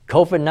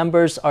COVID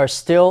numbers are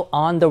still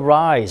on the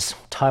rise.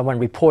 Taiwan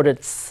reported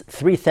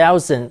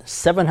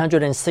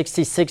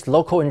 3,766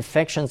 local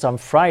infections on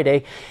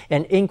Friday,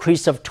 an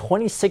increase of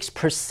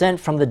 26%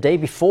 from the day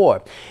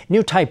before.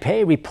 New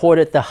Taipei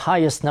reported the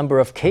highest number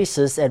of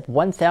cases at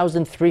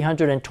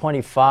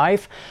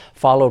 1,325,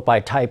 followed by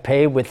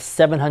Taipei with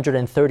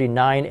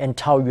 739 and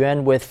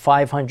Taoyuan with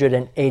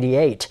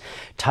 588.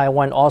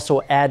 Taiwan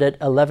also added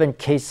 11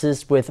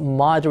 cases with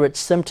moderate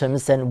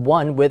symptoms and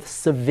 1 with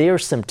severe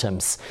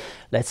symptoms.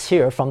 Let's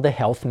hear from the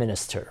health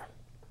minister.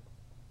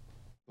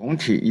 总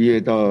体1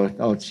月到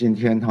今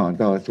天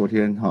到昨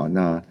天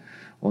那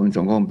我们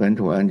总共本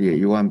土案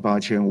例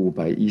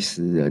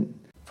18510人。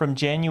 From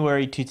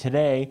January to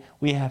today,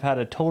 we have had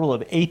a total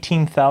of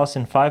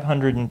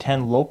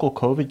 18,510 local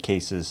COVID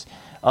cases.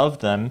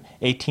 Of them,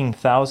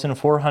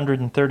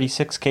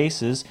 18,436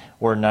 cases,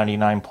 or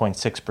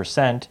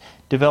 99.6%,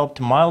 developed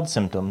mild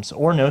symptoms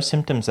or no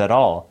symptoms at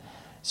all.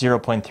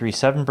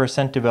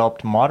 0.37%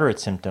 developed moderate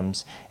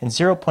symptoms, and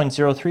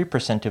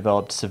 0.03%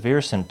 developed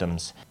severe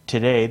symptoms.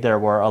 Today, there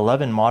were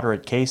 11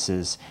 moderate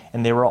cases,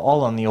 and they were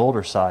all on the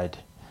older side.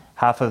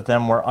 Half of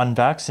them were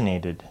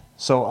unvaccinated,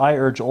 so I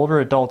urge older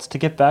adults to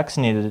get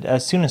vaccinated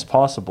as soon as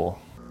possible.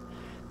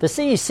 The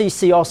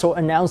CECC also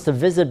announced a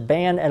visit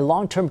ban at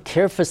long-term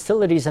care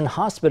facilities and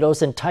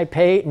hospitals in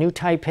Taipei, New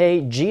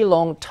Taipei,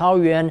 Keelung,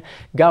 Taoyuan,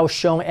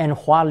 Kaohsiung, and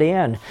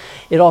Hualien.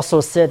 It also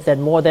said that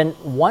more than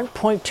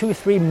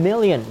 1.23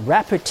 million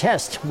rapid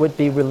tests would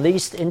be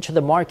released into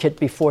the market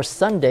before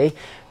Sunday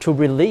to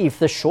relieve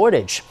the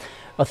shortage.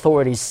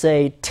 Authorities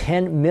say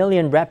 10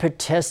 million rapid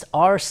tests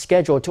are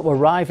scheduled to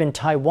arrive in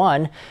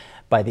Taiwan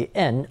by the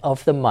end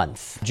of the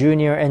month.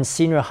 Junior and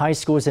senior high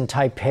schools in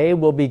Taipei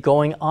will be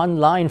going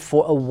online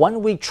for a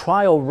one-week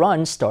trial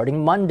run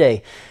starting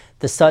Monday.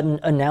 The sudden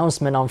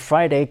announcement on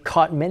Friday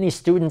caught many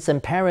students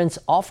and parents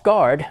off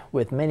guard,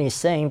 with many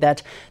saying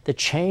that the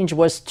change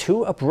was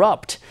too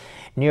abrupt.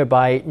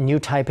 Nearby New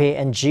Taipei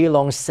and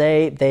Keelung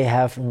say they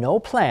have no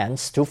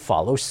plans to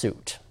follow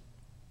suit.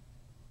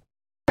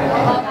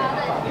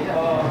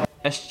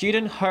 A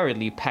student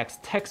hurriedly packs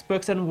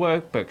textbooks and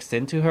workbooks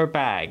into her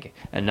bag.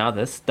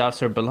 Another stuffs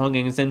her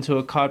belongings into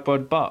a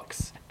cardboard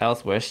box.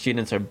 Elsewhere,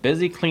 students are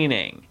busy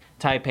cleaning.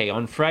 Taipei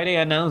on Friday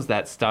announced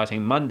that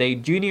starting Monday,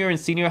 junior and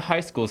senior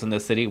high schools in the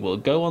city will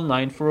go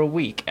online for a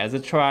week as a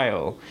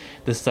trial.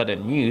 The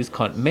sudden news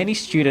caught many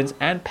students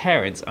and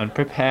parents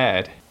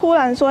unprepared.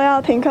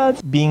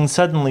 Being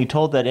suddenly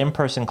told that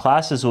in-person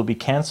classes will be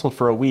canceled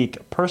for a week,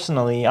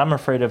 personally, I'm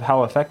afraid of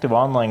how effective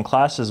online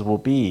classes will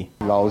be.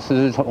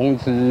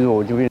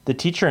 The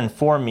teacher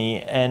informed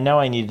me, and now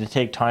I need to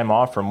take time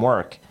off from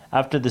work.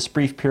 After this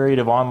brief period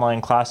of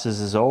online classes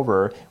is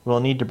over,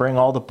 we'll need to bring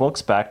all the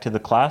books back to the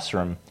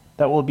classroom.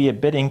 That will be a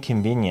bit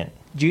inconvenient.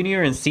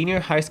 Junior and senior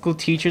high school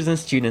teachers and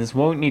students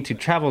won't need to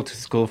travel to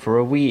school for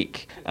a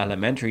week.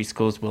 Elementary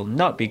schools will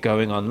not be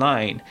going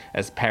online,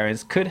 as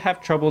parents could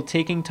have trouble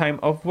taking time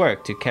off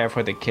work to care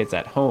for the kids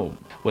at home.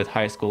 With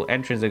high school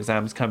entrance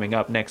exams coming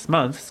up next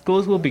month,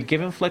 schools will be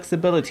given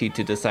flexibility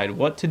to decide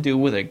what to do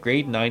with their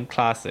grade 9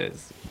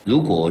 classes.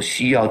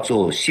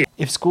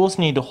 If schools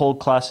need to hold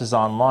classes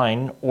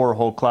online or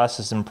hold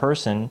classes in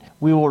person,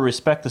 we will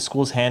respect the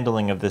school's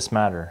handling of this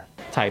matter.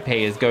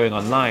 Taipei is going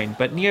online,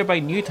 but nearby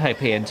New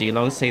Taipei and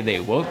Keelung say they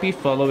won't be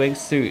following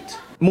suit.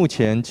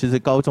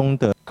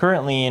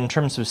 Currently, in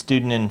terms of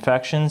student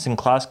infections and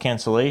class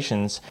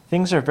cancellations,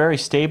 things are very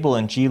stable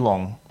in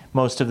Keelung.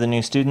 Most of the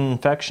new student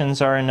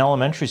infections are in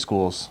elementary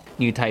schools.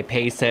 New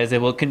Taipei says it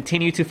will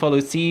continue to follow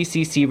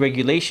CECC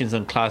regulations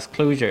on class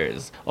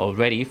closures.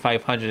 Already,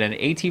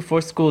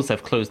 584 schools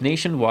have closed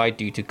nationwide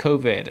due to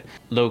COVID.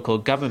 Local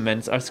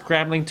governments are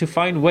scrambling to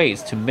find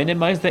ways to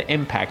minimize the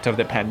impact of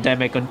the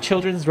pandemic on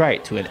children's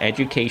right to an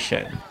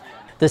education.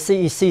 The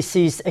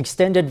CECC's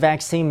extended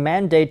vaccine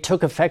mandate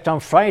took effect on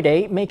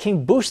Friday,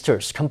 making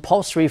boosters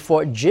compulsory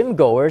for gym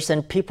goers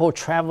and people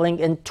traveling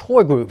in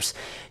tour groups.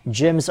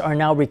 Gyms are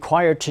now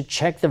required to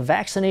check the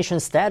vaccination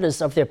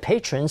status of their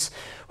patrons,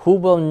 who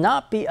will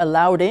not be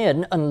allowed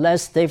in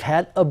unless they've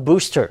had a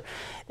booster.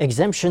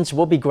 Exemptions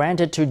will be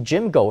granted to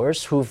gym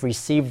goers who've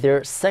received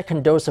their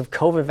second dose of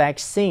COVID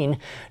vaccine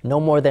no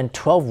more than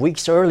 12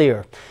 weeks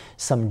earlier.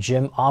 Some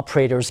gym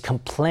operators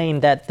complain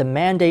that the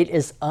mandate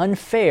is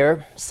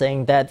unfair,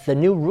 saying that the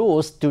new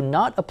rules do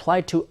not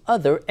apply to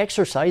other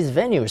exercise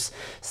venues,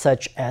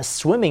 such as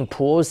swimming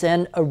pools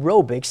and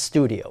aerobic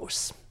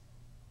studios.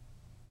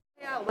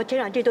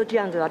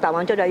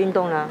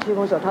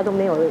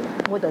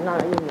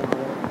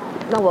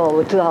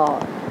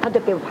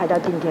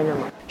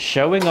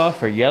 Showing off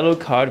her yellow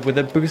card with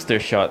a booster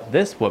shot,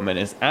 this woman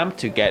is amped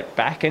to get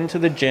back into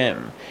the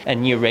gym. A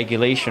new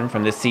regulation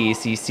from the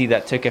CECC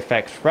that took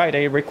effect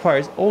Friday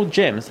requires all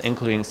gyms,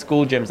 including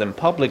school gyms and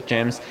public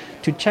gyms,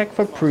 to check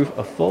for proof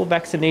of full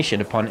vaccination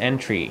upon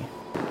entry.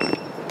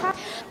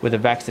 With a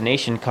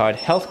vaccination card,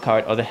 health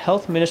card, or the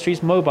Health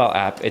Ministry's mobile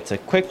app, it's a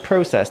quick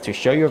process to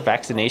show your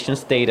vaccination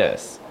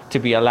status. To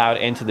be allowed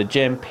into the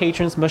gym,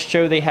 patrons must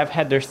show they have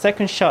had their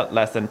second shot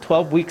less than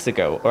 12 weeks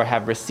ago or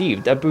have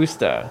received a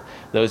booster.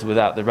 Those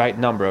without the right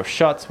number of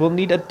shots will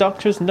need a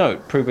doctor's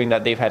note proving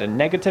that they've had a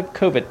negative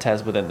COVID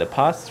test within the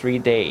past 3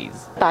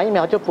 days.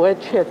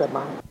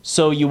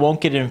 So you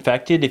won't get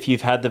infected if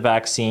you've had the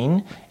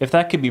vaccine? If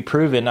that could be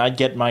proven, I'd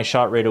get my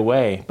shot right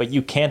away, but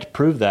you can't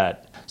prove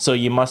that. So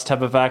you must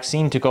have a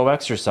vaccine to go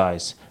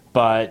exercise.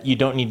 But you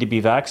don't need to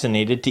be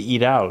vaccinated to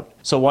eat out.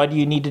 So why do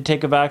you need to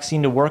take a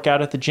vaccine to work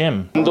out at the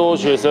gym?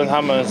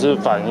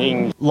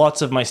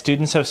 Lots of my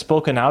students have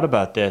spoken out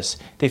about this.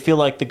 They feel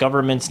like the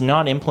government's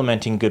not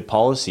implementing good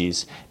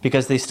policies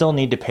because they still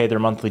need to pay their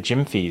monthly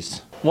gym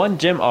fees. One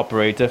gym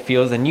operator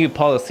feels the new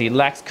policy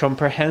lacks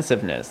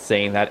comprehensiveness,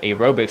 saying that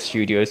aerobic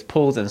studios,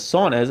 pools and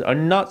saunas are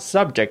not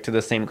subject to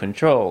the same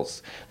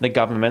controls. The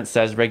government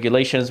says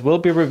regulations will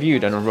be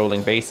reviewed on a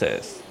rolling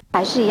basis.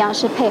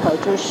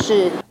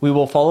 We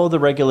will follow the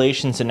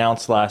regulations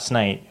announced last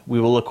night. We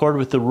will accord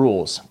with the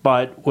rules.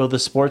 But will the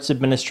Sports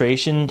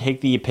Administration take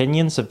the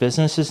opinions of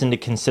businesses into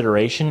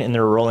consideration in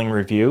their rolling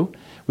review?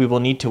 We will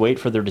need to wait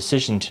for their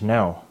decision to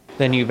know.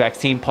 The new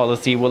vaccine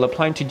policy will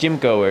apply to gym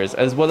goers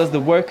as well as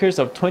the workers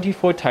of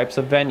 24 types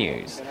of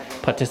venues.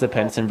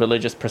 Participants in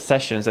religious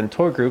processions and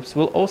tour groups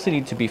will also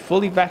need to be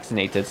fully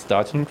vaccinated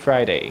starting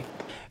Friday.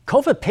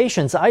 COVID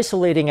patients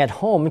isolating at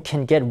home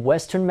can get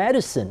Western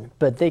medicine,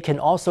 but they can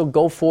also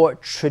go for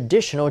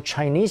traditional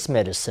Chinese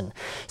medicine.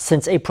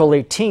 Since April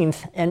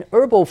 18th, an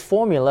herbal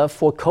formula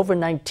for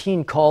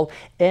COVID-19 called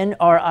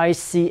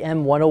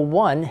NRICM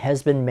 101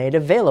 has been made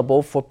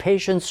available for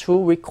patients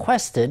who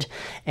request it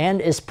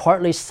and is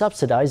partly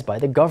subsidized by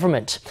the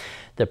government.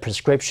 The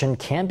prescription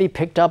can be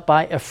picked up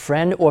by a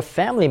friend or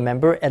family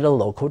member at a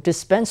local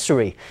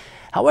dispensary.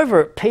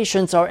 However,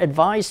 patients are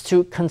advised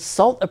to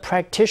consult a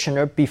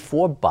practitioner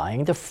before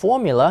buying the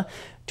formula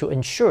to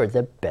ensure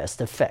the best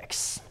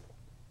effects.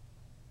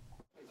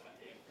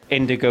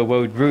 Indigo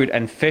woad root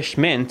and fish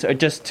mint are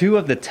just 2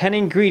 of the 10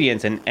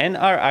 ingredients in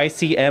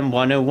NRICM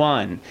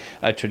 101,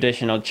 a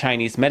traditional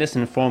Chinese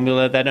medicine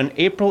formula that on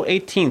April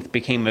 18th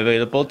became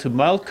available to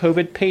mild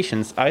COVID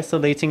patients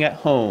isolating at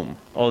home.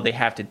 All they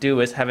have to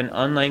do is have an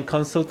online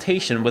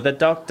consultation with a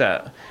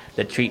doctor.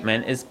 The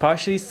treatment is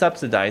partially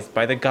subsidized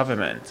by the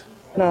government.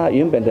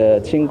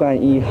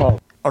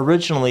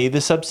 Originally, the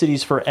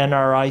subsidies for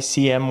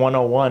NRICM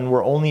 101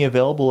 were only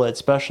available at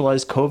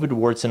specialized COVID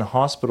wards in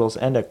hospitals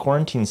and at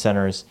quarantine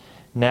centers.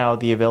 Now,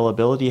 the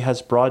availability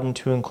has broadened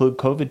to include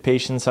COVID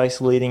patients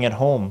isolating at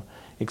home.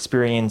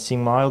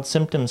 Experiencing mild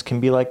symptoms can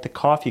be like the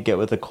cough you get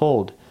with a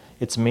cold.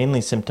 It's mainly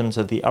symptoms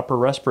of the upper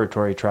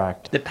respiratory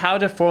tract. The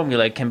powder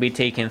formula can be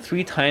taken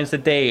 3 times a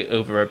day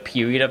over a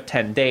period of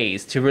 10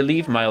 days to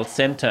relieve mild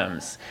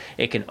symptoms.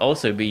 It can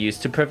also be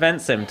used to prevent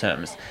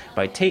symptoms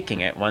by taking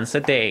it once a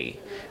day.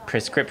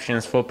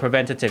 Prescriptions for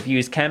preventative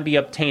use can be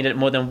obtained at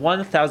more than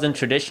 1,000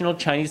 traditional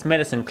Chinese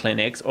medicine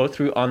clinics or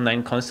through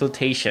online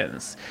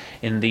consultations.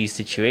 In these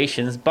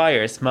situations,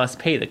 buyers must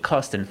pay the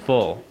cost in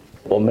full.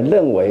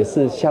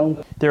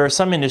 There are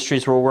some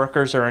industries where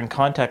workers are in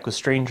contact with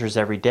strangers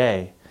every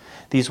day.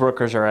 These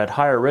workers are at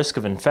higher risk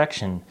of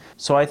infection,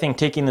 so I think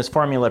taking this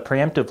formula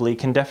preemptively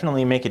can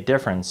definitely make a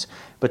difference,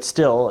 but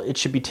still, it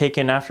should be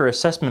taken after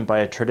assessment by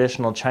a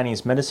traditional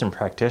Chinese medicine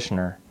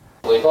practitioner.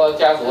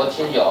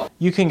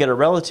 You can get a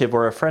relative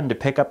or a friend to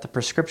pick up the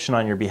prescription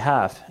on your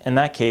behalf. In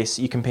that case,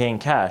 you can pay in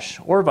cash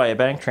or via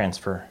bank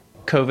transfer.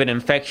 COVID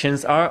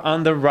infections are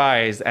on the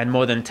rise and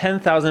more than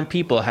 10,000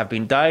 people have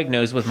been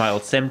diagnosed with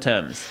mild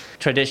symptoms.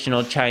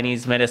 Traditional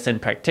Chinese medicine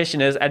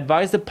practitioners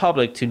advise the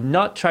public to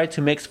not try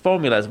to mix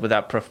formulas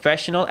without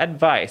professional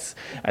advice,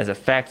 as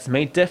effects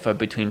may differ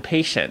between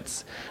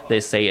patients.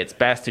 They say it's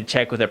best to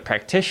check with a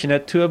practitioner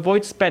to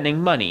avoid spending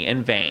money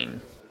in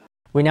vain.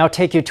 We now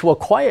take you to a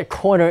quiet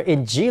corner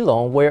in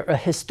Keelung where a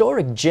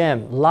historic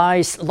gem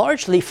lies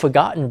largely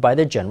forgotten by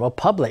the general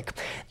public.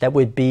 That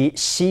would be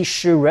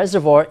Xishi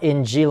Reservoir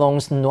in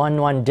Keelung's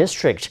Nuannuan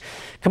district.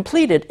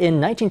 Completed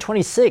in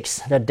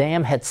 1926, the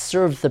dam had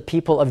served the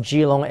people of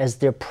Keelung as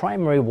their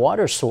primary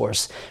water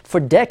source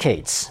for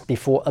decades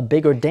before a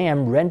bigger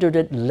dam rendered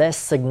it less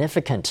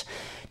significant.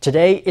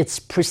 Today, its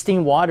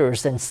pristine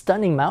waters and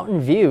stunning mountain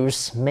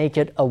views make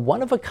it a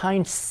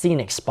one-of-a-kind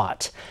scenic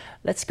spot.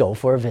 Let's go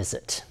for a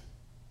visit.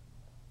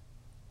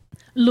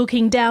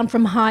 Looking down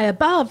from high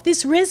above,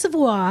 this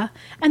reservoir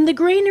and the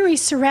greenery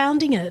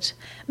surrounding it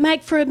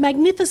make for a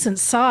magnificent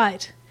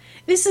sight.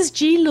 This is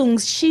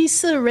Keelung's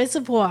Xishi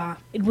Reservoir.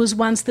 It was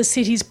once the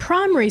city's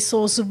primary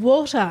source of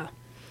water.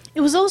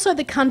 It was also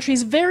the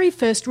country's very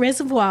first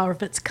reservoir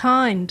of its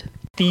kind.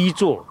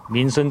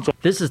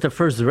 This is the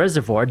first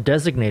reservoir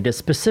designated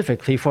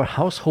specifically for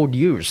household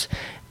use.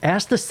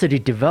 As the city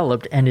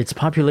developed and its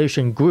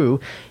population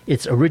grew,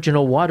 its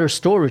original water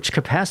storage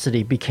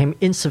capacity became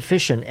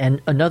insufficient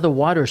and another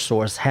water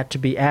source had to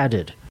be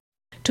added.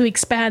 To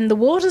expand the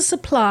water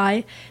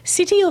supply,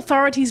 city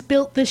authorities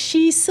built the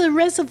Xishi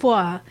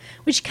Reservoir,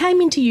 which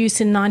came into use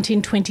in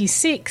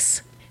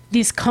 1926.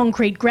 This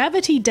concrete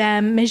gravity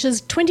dam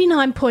measures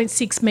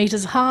 29.6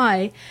 metres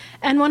high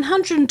and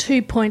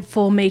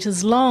 102.4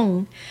 metres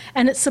long,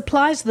 and it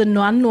supplies the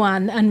Nuan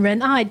Nuan and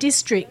Ren'ai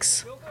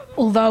districts.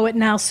 Although it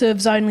now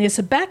serves only as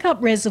a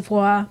backup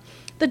reservoir,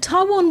 the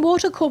Taiwan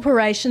Water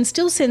Corporation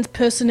still sends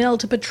personnel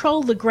to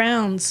patrol the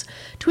grounds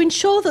to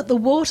ensure that the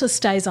water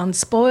stays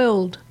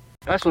unspoiled.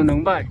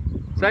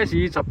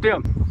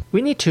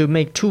 We need to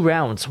make 2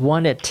 rounds,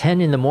 one at 10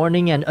 in the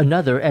morning and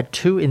another at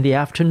 2 in the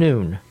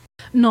afternoon.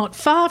 Not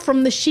far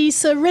from the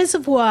Shisa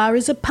Reservoir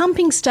is a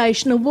pumping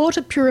station, a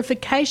water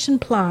purification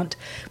plant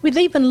with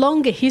even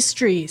longer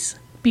histories.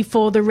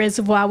 Before the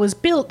reservoir was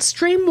built,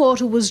 stream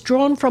water was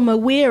drawn from a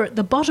weir at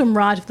the bottom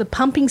right of the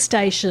pumping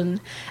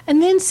station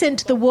and then sent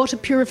to the water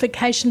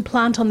purification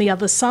plant on the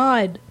other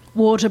side.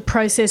 Water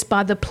processed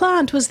by the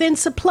plant was then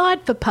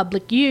supplied for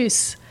public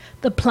use.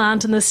 The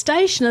plant and the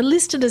station are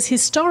listed as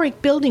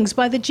historic buildings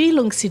by the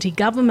Keelung City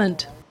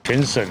government.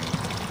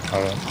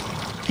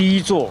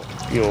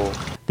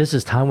 This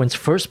is Taiwan's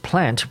first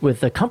plant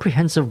with a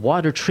comprehensive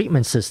water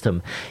treatment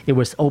system. It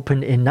was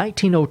opened in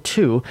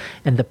 1902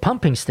 and the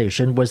pumping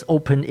station was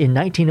opened in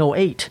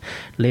 1908.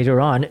 Later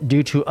on,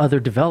 due to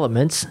other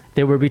developments,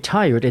 they were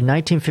retired in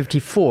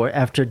 1954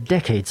 after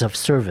decades of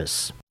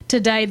service.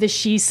 Today, the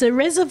Shisa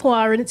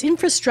Reservoir and its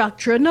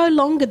infrastructure are no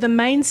longer the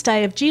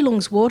mainstay of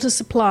Keelung's water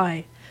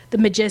supply. The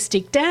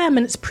majestic dam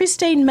and its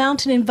pristine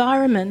mountain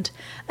environment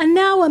are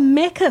now a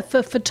mecca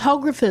for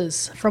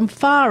photographers from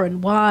far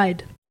and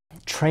wide.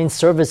 Train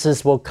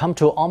services will come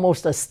to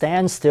almost a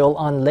standstill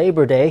on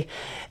Labor Day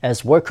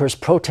as workers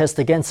protest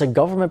against a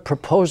government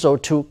proposal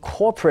to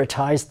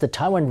corporatize the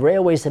Taiwan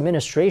Railways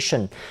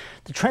Administration.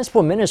 The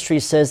Transport Ministry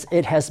says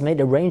it has made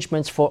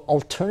arrangements for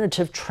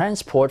alternative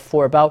transport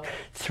for about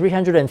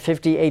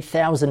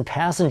 358,000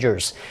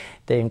 passengers.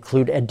 They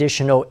include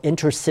additional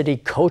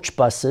intercity coach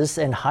buses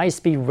and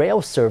high-speed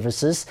rail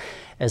services,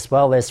 as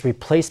well as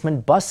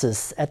replacement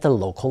buses at the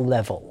local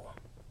level.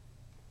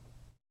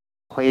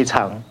 非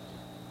常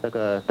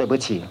对不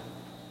起，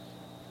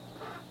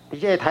的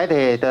确台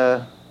铁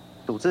的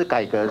组织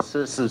改革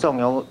是始终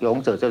勇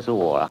者就是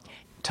我了。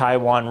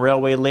 Taiwan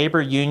Railway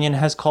Labor Union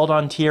has called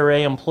on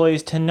TRA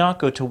employees to not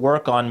go to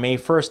work on May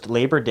 1st,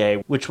 Labor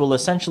Day, which will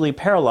essentially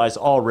paralyze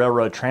all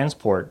railroad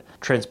transport.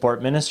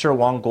 Transport Minister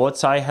Wang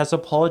Guotsai has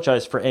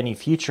apologized for any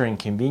future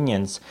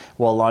inconvenience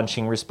while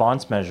launching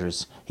response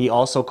measures. He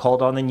also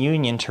called on the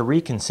union to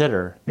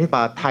reconsider. 你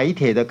把台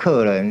铁的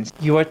客人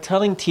You are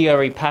telling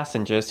TRA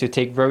passengers to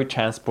take road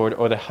transport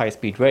or the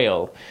high-speed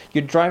rail.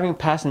 You're driving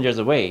passengers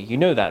away, you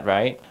know that,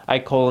 right? I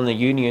call on the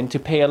union to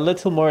pay a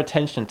little more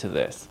attention to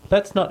this.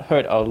 Let's not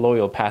hurt our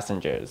loyal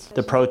passengers.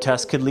 The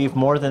protest could leave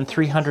more than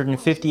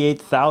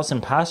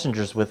 358,000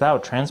 passengers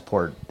without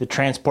transport. The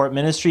Transport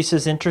Ministry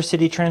says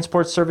intercity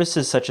transport services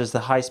such as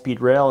the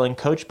high-speed rail and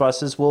coach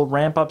buses will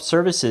ramp up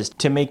services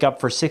to make up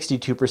for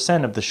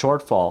 62% of the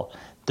shortfall.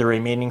 The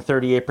remaining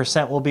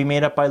 38% will be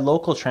made up by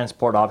local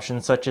transport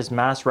options such as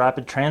mass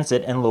rapid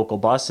transit and local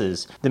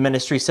buses. The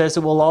ministry says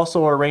it will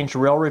also arrange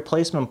rail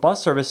replacement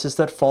bus services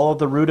that follow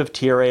the route of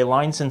TRA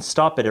lines and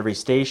stop at every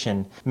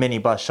station. Mini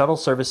bus shuttle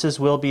services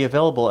will be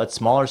available at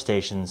smaller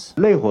stations.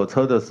 类火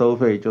车的收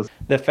费就是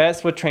The fares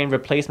for train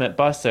replacement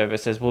bus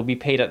services will be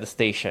paid at the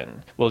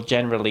station. We'll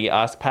generally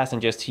ask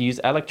passengers to use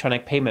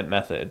electronic payment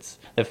methods.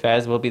 The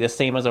fares will be the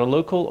same as our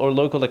local or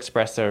local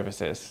express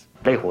services.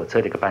 类火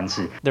车的一个班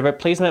次。 The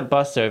replacement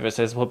bus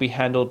services will be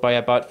handled by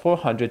about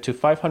 400 to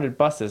 500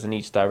 buses in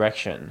each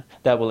direction.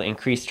 That will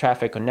increase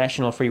traffic on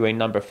National Freeway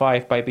number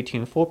 5 by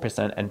between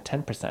 4% and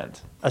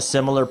 10%. A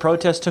similar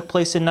protest took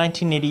place in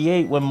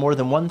 1988 when more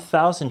than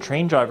 1,000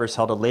 train drivers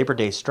held a Labor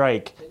Day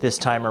strike. This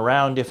time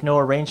around, if no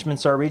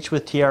arrangements are reached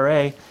with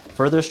TRA,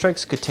 further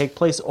strikes could take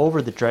place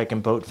over the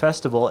Dragon Boat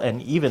Festival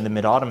and even the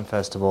Mid-Autumn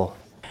Festival.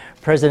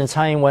 President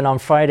Tsai Ing-wen on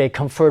Friday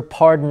conferred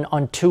pardon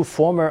on 2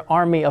 former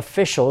Army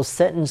officials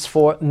sentenced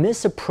for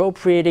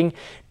misappropriating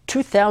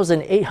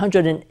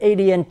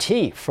 2,880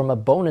 NT from a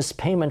bonus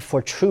payment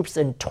for troops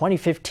in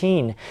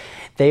 2015.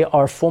 They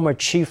are former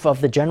Chief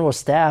of the General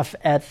Staff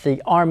at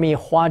the Army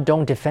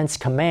Hwa-Dong Defense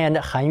Command,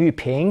 Han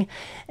Yuping,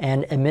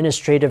 and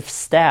Administrative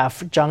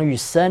Staff, Zhang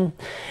Yusen.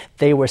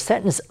 They were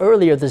sentenced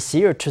earlier this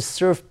year to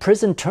serve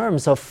prison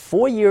terms of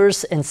 4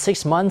 years and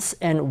 6 months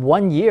and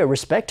 1 year,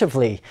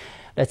 respectively.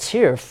 Let's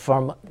hear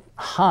from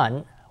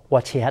Han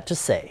what he had to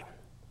say.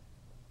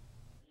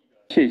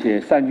 谢谢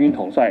三军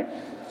统帅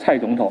蔡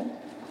总统。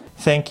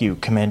 Thank you,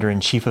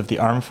 Commander-in-Chief of the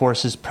Armed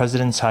Forces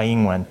President Tsai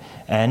Ing-wen,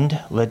 and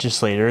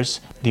legislators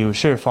Liu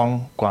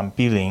Shifeng, Guan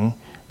Biling,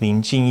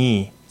 Lin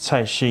Jingyi,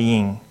 Cai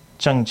Shiying,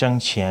 Zheng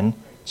Zhengqian,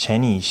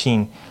 Chen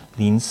Yixing,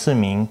 Lin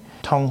Siming,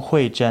 Tong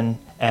Huizhen,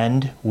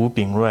 and Wu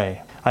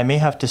Bingrui. I may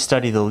have to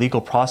study the legal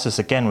process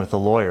again with a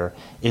lawyer.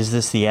 Is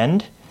this the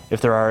end? If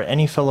there are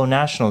any fellow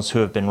nationals who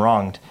have been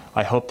wronged,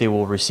 I hope they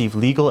will receive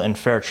legal and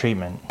fair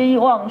treatment.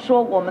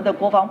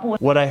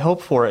 What I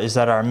hope for is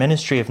that our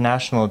Ministry of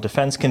National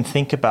Defense can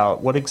think about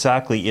what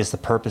exactly is the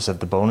purpose of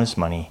the bonus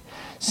money.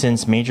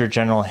 Since Major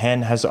General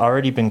Hen has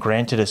already been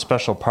granted a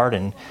special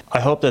pardon,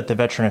 I hope that the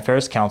Veteran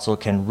Affairs Council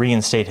can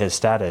reinstate his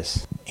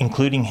status,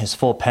 including his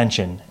full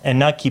pension, and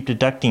not keep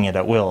deducting it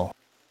at will.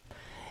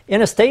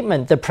 In a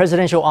statement, the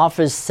presidential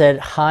office said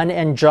Han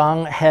and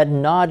Zhang had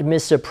not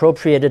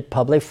misappropriated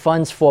public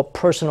funds for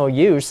personal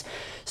use,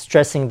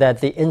 stressing that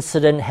the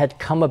incident had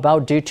come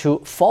about due to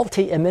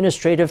faulty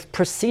administrative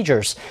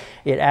procedures.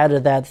 It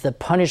added that the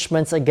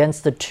punishments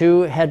against the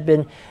two had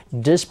been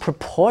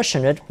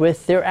disproportionate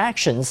with their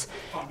actions,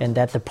 and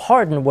that the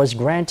pardon was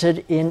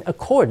granted in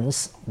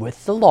accordance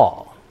with the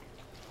law.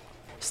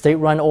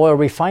 State-run oil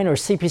refiner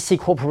CPC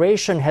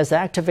Corporation has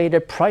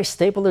activated price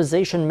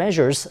stabilization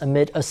measures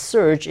amid a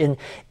surge in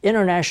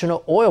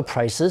international oil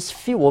prices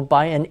fueled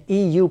by an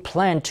EU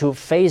plan to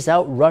phase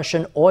out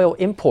Russian oil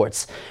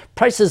imports.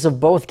 Prices of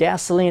both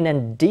gasoline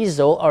and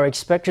diesel are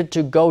expected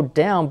to go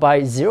down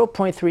by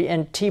 0.3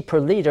 NT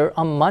per liter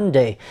on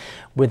Monday.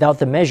 Without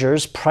the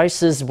measures,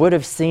 prices would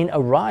have seen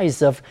a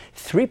rise of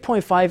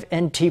 3.5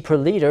 NT per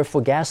liter for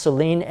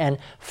gasoline and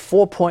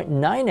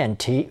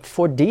 4.9 NT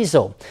for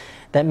diesel.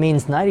 That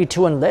means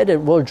 92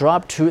 unleaded will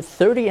drop to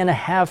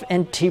 30.5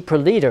 NT per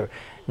liter,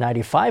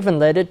 95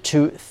 unleaded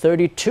to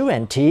 32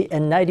 NT,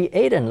 and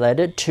 98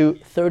 unleaded to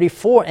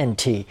 34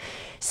 NT.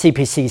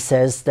 CPC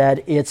says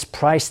that its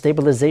price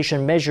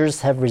stabilization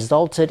measures have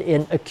resulted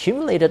in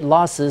accumulated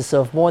losses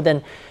of more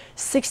than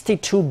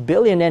 62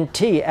 billion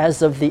NT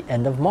as of the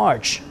end of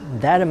March.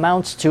 That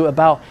amounts to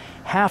about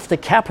half the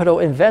capital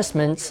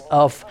investments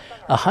of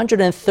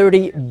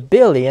 130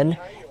 billion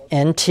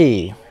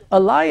NT.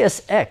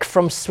 Elias Ek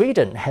from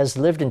Sweden has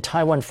lived in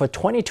Taiwan for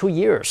 22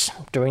 years.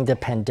 During the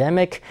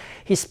pandemic,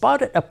 he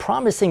spotted a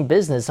promising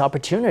business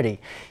opportunity.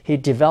 He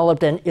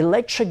developed an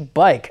electric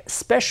bike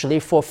specially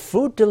for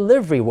food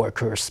delivery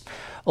workers.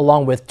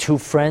 Along with two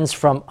friends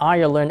from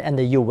Ireland and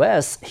the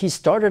US, he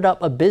started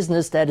up a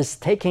business that is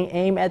taking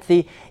aim at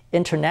the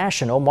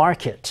international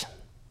market.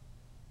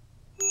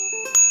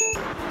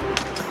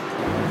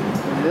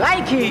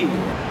 Likey!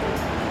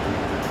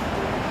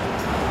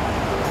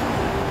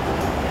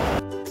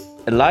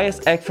 Elias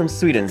Ek from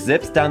Sweden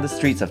zips down the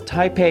streets of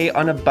Taipei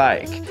on a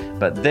bike.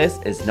 But this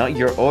is not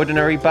your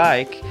ordinary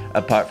bike.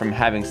 Apart from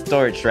having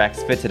storage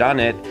racks fitted on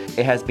it,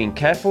 it has been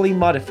carefully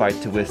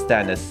modified to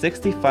withstand a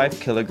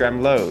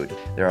 65-kilogram load.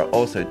 There are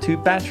also two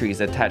batteries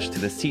attached to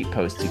the seat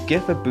post to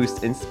give a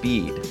boost in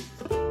speed.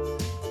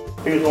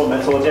 比如说我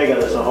们做这个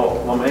的时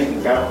候，我们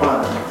应该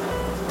换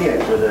电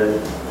池的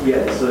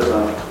颜色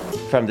呢。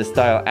 From the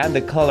style and the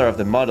color of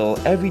the model,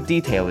 every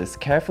detail is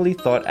carefully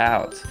thought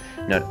out.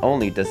 Not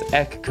only does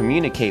Ek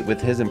communicate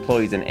with his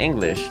employees in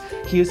English,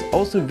 he is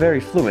also very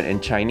fluent in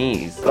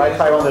Chinese. 来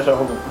台湾的时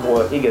候，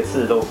我一个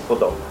字都不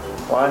懂，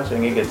完全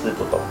一个字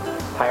不懂。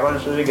台湾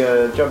是一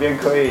个这边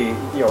可以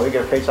有一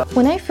个非常。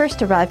 When I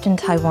first arrived in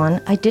Taiwan,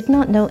 I did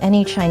not know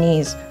any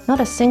Chinese, not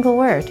a single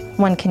word.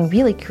 One can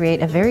really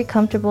create a very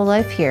comfortable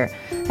life here.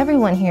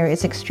 Everyone here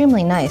is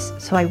extremely nice,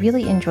 so I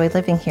really enjoy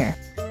living here.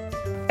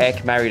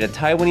 Ek married a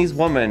Taiwanese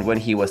woman when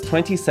he was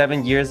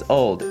 27 years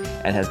old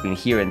and has been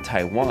here in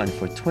Taiwan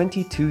for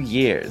 22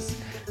 years.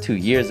 2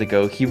 years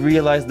ago, he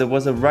realized there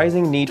was a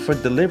rising need for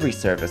delivery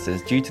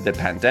services due to the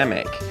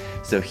pandemic.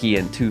 So he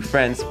and two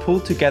friends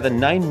pulled together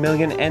 9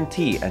 million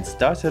NT and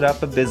started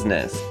up a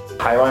business.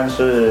 台湾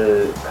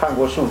是看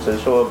过数值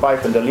说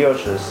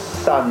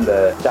63%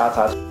的加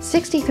差。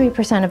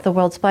 63% of the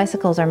world's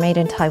bicycles are made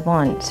in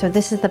Taiwan, so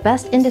this is the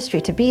best industry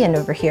to be in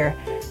over here.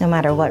 No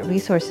matter what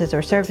resources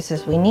or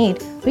services we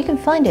need, we can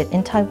find it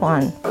in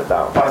Taiwan.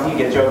 换一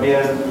个这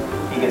边，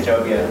一个这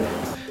边。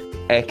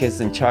 Ek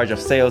is in charge of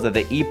sales at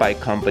the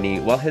e-bike company,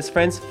 while his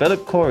friends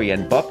Philip Corey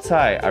and Bob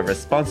Tsai are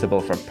responsible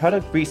for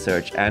product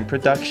research and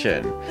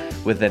production.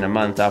 Within a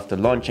month after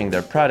launching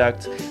their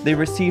product, they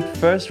received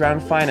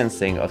first-round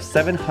financing of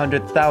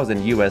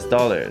 $700,000 US.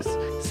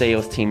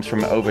 Sales teams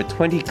from over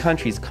 20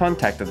 countries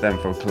contacted them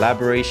for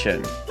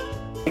collaboration.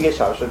 一个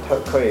小时他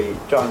可以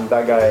赚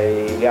大概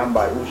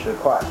250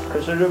块，可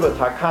是如果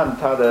他看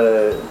他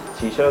的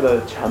汽车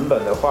的成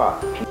本的话，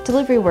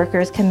 Delivery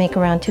workers can make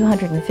around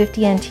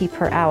 250 NT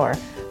per hour,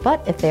 but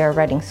if they are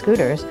riding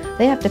scooters,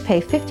 they have to pay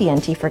 50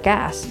 NT for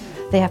gas.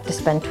 They have to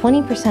spend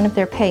 20% of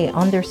their pay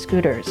on their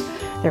scooters.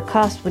 Their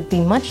cost would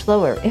be much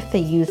lower if they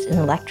used an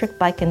electric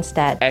bike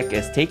instead. Ek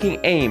is taking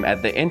aim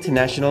at the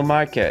international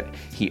market.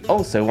 He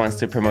also wants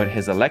to promote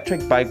his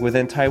electric bike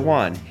within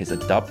Taiwan, his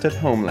adopted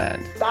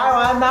homeland.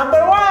 Taiwan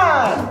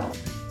 #1!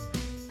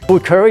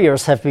 Food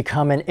couriers have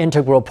become an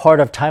integral part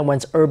of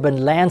Taiwan's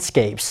urban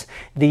landscapes.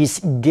 These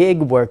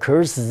gig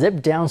workers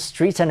zip down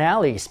streets and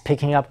alleys,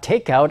 picking up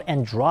takeout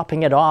and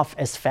dropping it off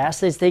as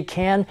fast as they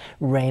can,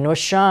 rain or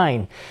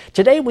shine.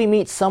 Today we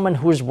meet someone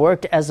who's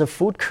worked as a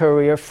food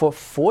courier for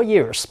 4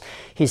 years.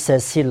 He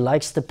says he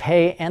likes the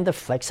pay and the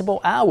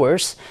flexible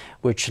hours,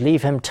 which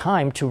leave him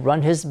time to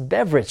run his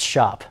beverage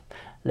shop.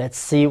 Let's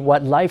see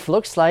what life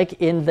looks like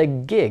in the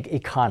gig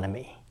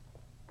economy.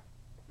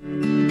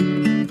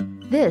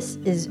 This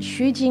is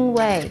Xu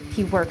Jingwei.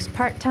 He works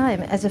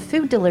part-time as a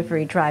food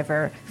delivery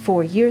driver.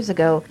 4 years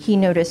ago, he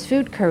noticed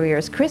food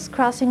couriers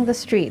crisscrossing the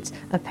streets,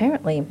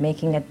 apparently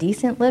making a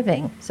decent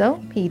living.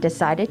 So he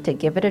decided to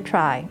give it a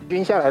try.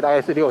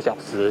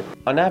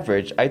 On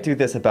average, I do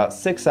this about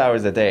 6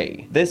 hours a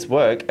day. This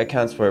work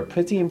accounts for a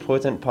pretty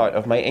important part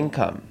of my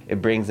income.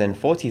 It brings in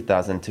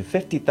 40,000 to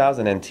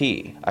 50,000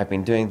 NT. I've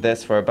been doing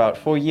this for about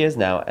 4 years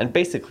now, and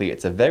basically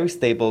it's a very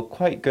stable,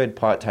 quite good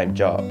part-time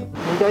job.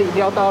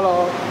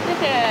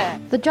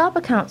 The job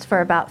accounts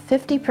for about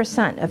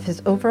 50% of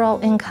his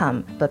overall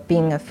income, but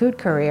being a food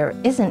courier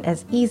isn't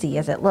as easy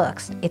as it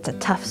looks. It's a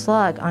tough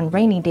slog on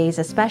rainy days,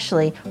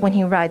 especially when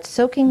he rides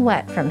soaking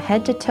wet from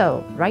head to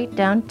toe, right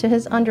down to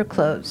his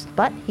underclothes.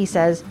 But he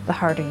says the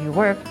harder you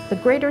work, the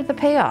greater the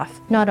payoff.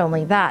 Not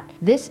only that,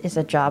 this is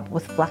a job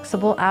with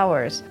flexible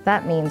hours.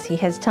 That means he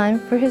has time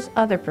for his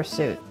other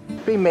pursuit.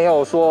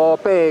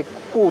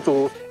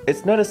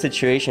 It's not a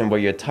situation where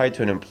you're tied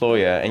to an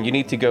employer and you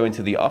need to go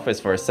into the office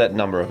for a set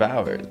number of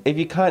hours. If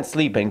you can't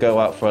sleep and go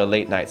out for a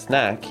late night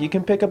snack, you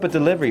can pick up a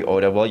delivery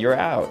order while you're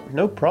out.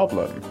 No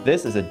problem.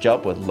 This is a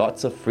job with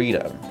lots of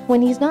freedom.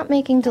 When he's not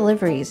making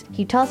deliveries,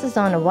 he tosses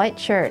on a white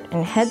shirt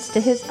and heads to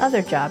his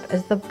other job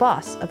as the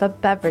boss of a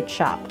beverage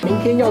shop.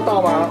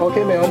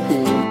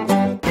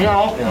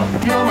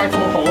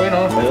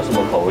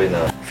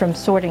 From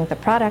sorting the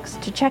products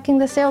to checking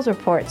the sales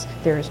reports,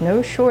 there is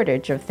no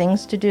shortage of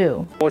things to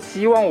do.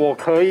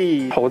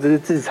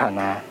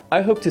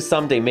 I hope to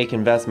someday make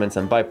investments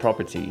and buy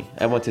property.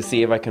 I want to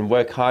see if I can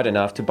work hard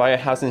enough to buy a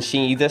house in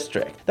Xinyi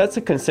district. That's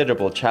a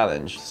considerable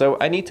challenge, so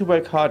I need to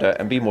work harder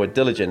and be more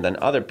diligent than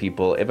other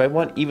people if I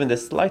want even the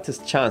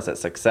slightest chance at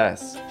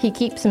success. He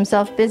keeps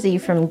himself busy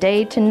from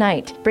day to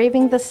night,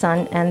 braving the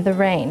sun and the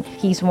rain.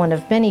 He's one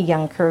of many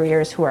young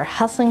couriers who are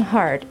hustling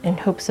hard in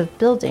hopes of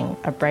building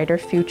a brighter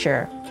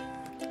future.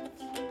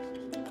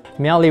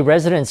 Miaoli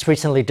residents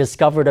recently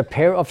discovered a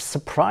pair of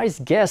surprise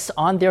guests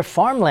on their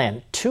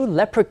farmland, 2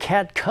 leopard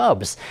cat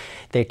cubs.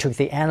 They took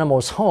the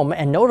animals home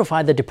and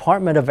notified the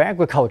Department of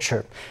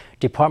Agriculture.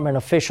 Department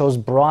officials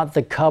brought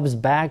the cubs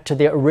back to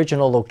their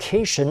original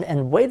location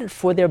and waited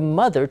for their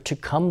mother to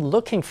come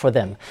looking for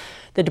them.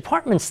 The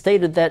department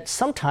stated that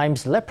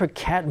sometimes leopard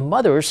cat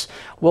mothers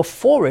will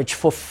forage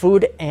for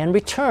food and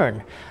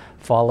return.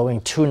 Following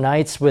 2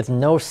 nights with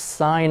no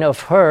sign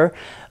of her,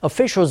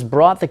 officials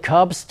brought the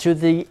cubs to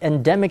the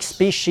Endemic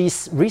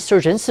Species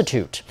Research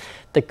Institute.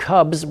 The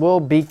cubs will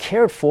be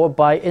cared for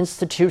by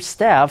institute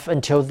staff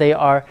until they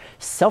are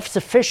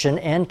self-sufficient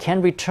and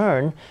can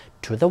return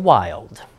to the wild.